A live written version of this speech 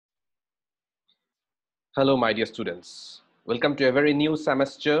Hello, my dear students. Welcome to a very new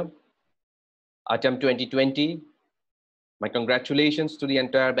semester, Autumn 2020. My congratulations to the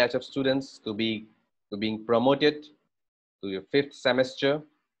entire batch of students to being promoted to your fifth semester.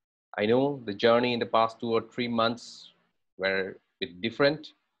 I know the journey in the past 2 or 3 months were a bit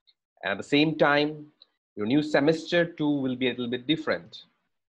different. And at the same time, your new semester too will be a little bit different.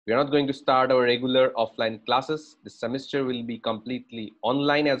 We are not going to start our regular offline classes. This semester will be completely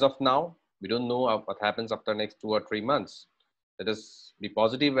online as of now. We don't know what happens after next 2 or 3 months. Let us be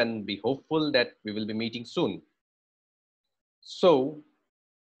positive and be hopeful that we will be meeting soon. So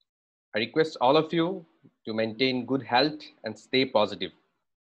I request all of you to maintain good health and stay positive.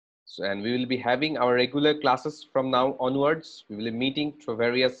 And we will be having our regular classes from now onwards. We will be meeting through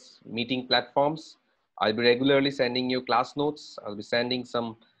various meeting platforms. I'll be regularly sending you class notes. I'll be sending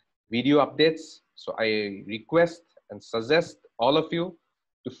some video updates. So I request and suggest all of you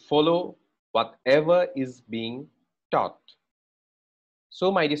to follow whatever is being taught. So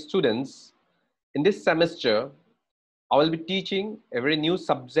my dear students, in this semester, I will be teaching a very new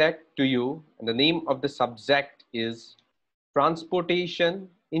subject to you, and the name of the subject is Transportation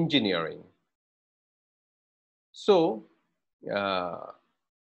Engineering. So,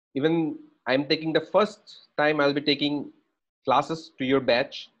 even I'm taking the first time I'll be taking classes to your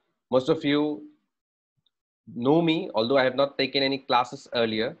batch. Most of you know me, although I have not taken any classes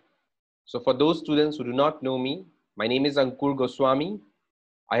earlier. So for those students who do not know me, my name is Ankur Goswami.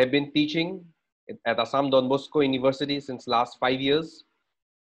 I have been teaching at Assam Don Bosco University since last 5 years.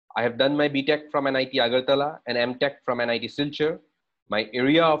 I have done my BTech from NIT Agartala and MTech from NIT Silchar. My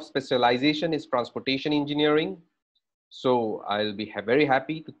area of specialization is transportation engineering. So I'll be very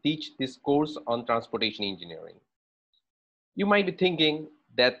happy to teach this course on transportation engineering. You might be thinking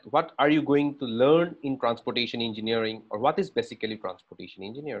that what are you going to learn in transportation engineering, or what is basically transportation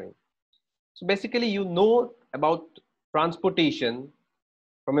engineering? So basically, you know about transportation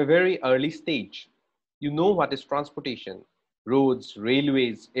from a very early stage. You know what is transportation: roads,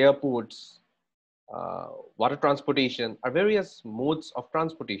 railways, airports, water transportation are various modes of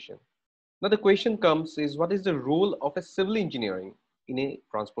transportation. Now the question comes is, what is the role of a civil engineering in a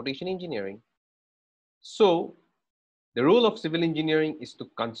transportation engineering? So the role of civil engineering is to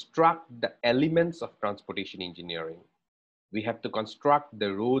construct the elements of transportation engineering. We have to construct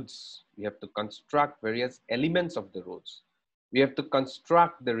the roads. We have to construct various elements of the roads. We have to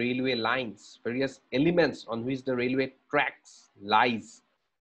construct the railway lines, various elements on which the railway tracks lies.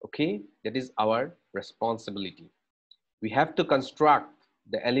 Okay, that is our responsibility. We have to construct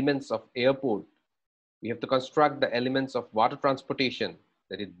the elements of airport. We have to construct the elements of water transportation,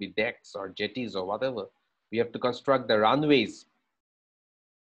 that it be decks or jetties or whatever. We have to construct the runways.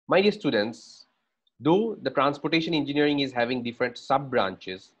 My dear students, though the transportation engineering is having different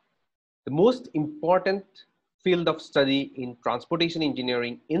sub-branches, the most important field of study in transportation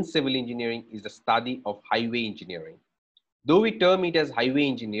engineering, in civil engineering, is the study of highway engineering. Though we term it as highway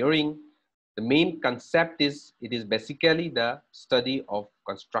engineering, the main concept is it is basically the study of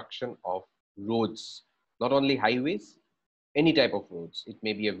construction of roads, not only highways, any type of roads. It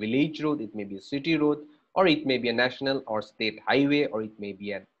may be a village road, it may be a city road, or it may be a national or state highway, or it may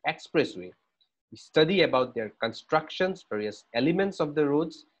be an expressway. We study about their constructions, various elements of the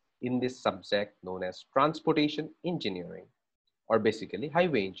roads in this subject known as transportation engineering, or basically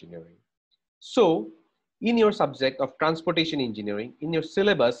highway engineering. So in your subject of transportation engineering, in your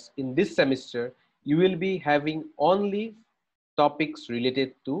syllabus in this semester, you will be having only topics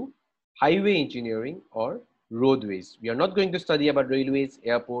related to highway engineering or roadways. We are not going to study about railways,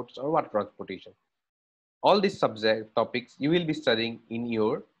 airports, or water transportation. All these subject topics you will be studying in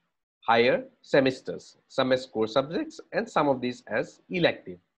your higher semesters, some as core subjects and some of these as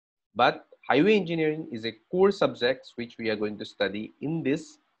elective. But highway engineering is a core subject which we are going to study in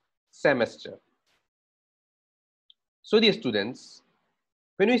this semester. So dear students,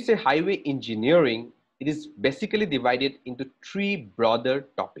 when we say highway engineering, it is basically divided into three broader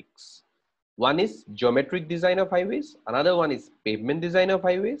topics. One is geometric design of highways, another one is pavement design of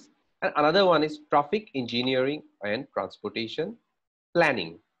highways, and another one is traffic engineering and transportation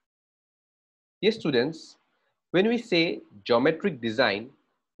planning. Dear students, when we say geometric design,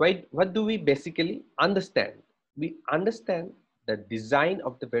 what do we basically understand? We understand the design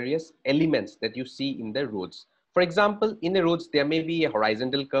of the various elements that you see in the roads. For example, in the roads, there may be a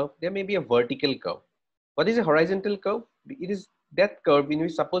horizontal curve, there may be a vertical curve. What is a horizontal curve? It is that curve in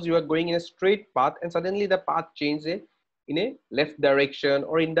which, suppose you are going in a straight path and suddenly the path changes in a left direction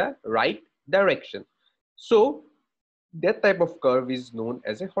or in the right direction. So that type of curve is known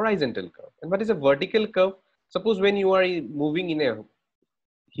as a horizontal curve. And what is a vertical curve? Suppose when you are moving in a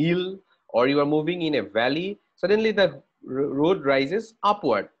hill or you are moving in a valley, suddenly the road rises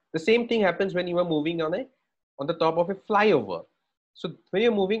upward. The same thing happens when you are moving on the top of a flyover. So when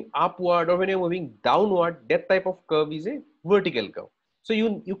you're moving upward or when you're moving downward, that type of curve is a vertical curve. So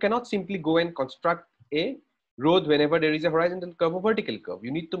you cannot simply go and construct a road whenever there is a horizontal curve or vertical curve.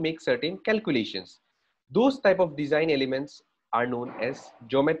 You need to make certain calculations. Those type of design elements are known as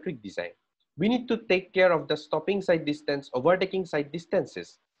geometric design. We need to take care of the stopping side distance, overtaking side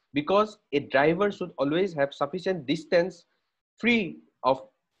distances, because a driver should always have sufficient distance free of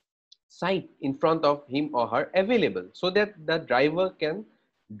sight in front of him or her available, so that the driver can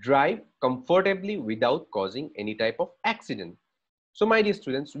drive comfortably without causing any type of accident. So my dear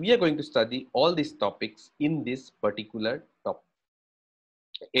students, we are going to study all these topics in this particular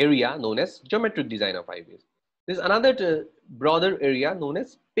area known as geometric design of highways. There's another broader area known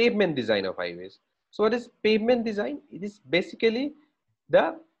as pavement design of highways. So what is pavement design? It is basically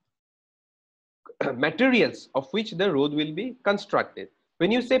the materials of which the road will be constructed.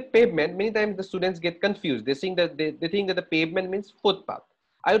 When you say pavement, many times the students get confused. They think that they think that the pavement means footpath.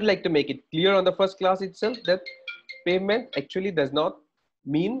 I would like to make it clear on the first class itself that pavement actually does not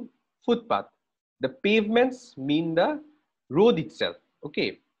mean footpath. The pavements mean the road itself.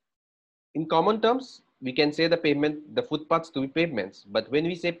 Okay. In common terms, we can say the footpaths to be pavements. But when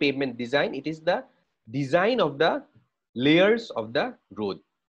we say pavement design, it is the design of the layers of the road.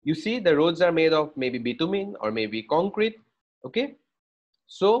 You see, the roads are made of maybe bitumen or maybe concrete. Okay.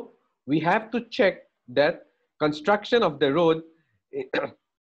 So we have to check that construction of the road,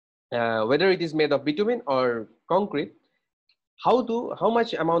 whether it is made of bitumen or concrete, how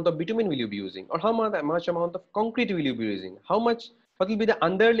much amount of bitumen will you be using, or how much amount of concrete will you be using, what will be the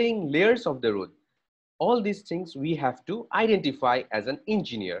underlying layers of the road. All these things we have to identify as an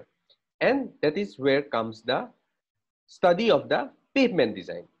engineer, and that is where comes the study of the pavement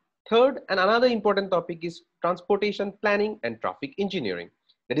design. Third and another important topic is transportation planning and traffic engineering.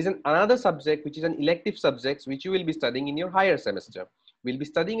 That is another subject which is an elective subject which you will be studying in your higher semester. We'll be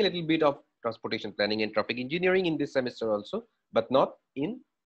studying a little bit of transportation planning and traffic engineering in this semester also, but not in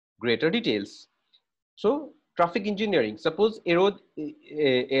greater details. So traffic engineering, suppose a road,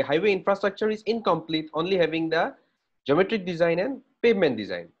 a highway infrastructure is incomplete, only having the geometric design and pavement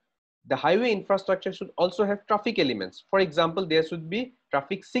design. The highway infrastructure should also have traffic elements. For example, there should be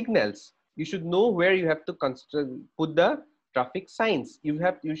traffic signals. You should know where you have to put the traffic signs.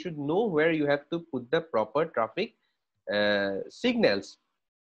 You should know where you have to put the proper traffic signals.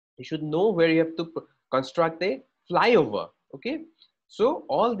 You should know where you have to construct a flyover. Okay. So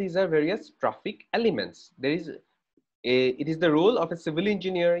all these are various traffic elements. It is the role of a civil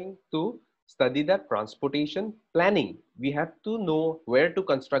engineering to study the transportation planning. We have to know where to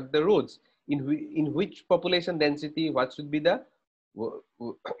construct the roads, in which population density, what should be the,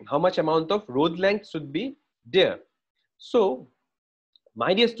 how much amount of road length should be there. So,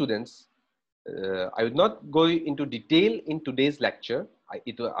 my dear students, I would not go into detail in today's lecture.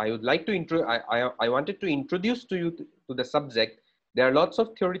 I would like to I wanted to introduce to you to the subject. There are lots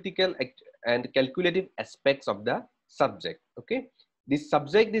of theoretical and calculative aspects of the subject. Okay, this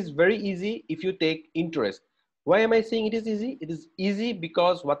subject is very easy if you take interest. Why am I saying it is easy? It is easy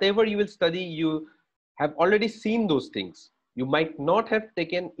because whatever you will study, you have already seen those things. You might not have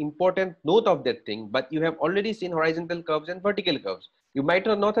taken important note of that thing, but you have already seen horizontal curves and vertical curves. You might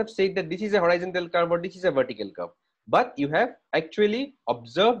not have said that this is a horizontal curve or this is a vertical curve, but you have actually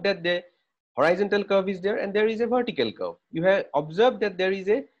observed that the horizontal curve is there and there is a vertical curve. You have observed that there is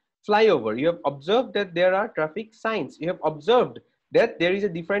a flyover. You have observed that there are traffic signs. You have observed that there is a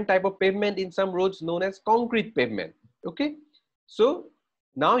different type of pavement in some roads known as concrete pavement. Okay. So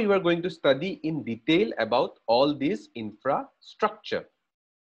now you are going to study in detail about all this infrastructure.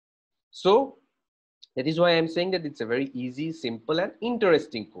 So that is why I'm saying that it's a very easy, simple and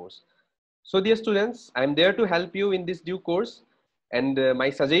interesting course. So dear students, I'm there to help you in this due course. And my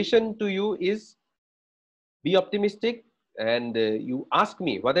suggestion to you is be optimistic and you ask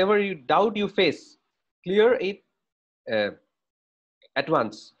me whatever doubt you face, clear it at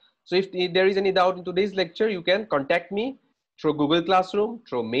once. So if there is any doubt in today's lecture, you can contact me through Google Classroom,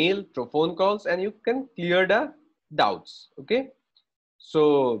 through mail, through phone calls, and you can clear the doubts. Okay.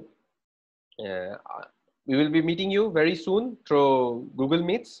 So we will be meeting you very soon through Google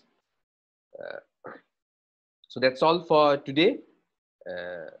Meets. So that's all for today.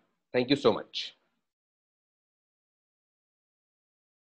 Thank you so much.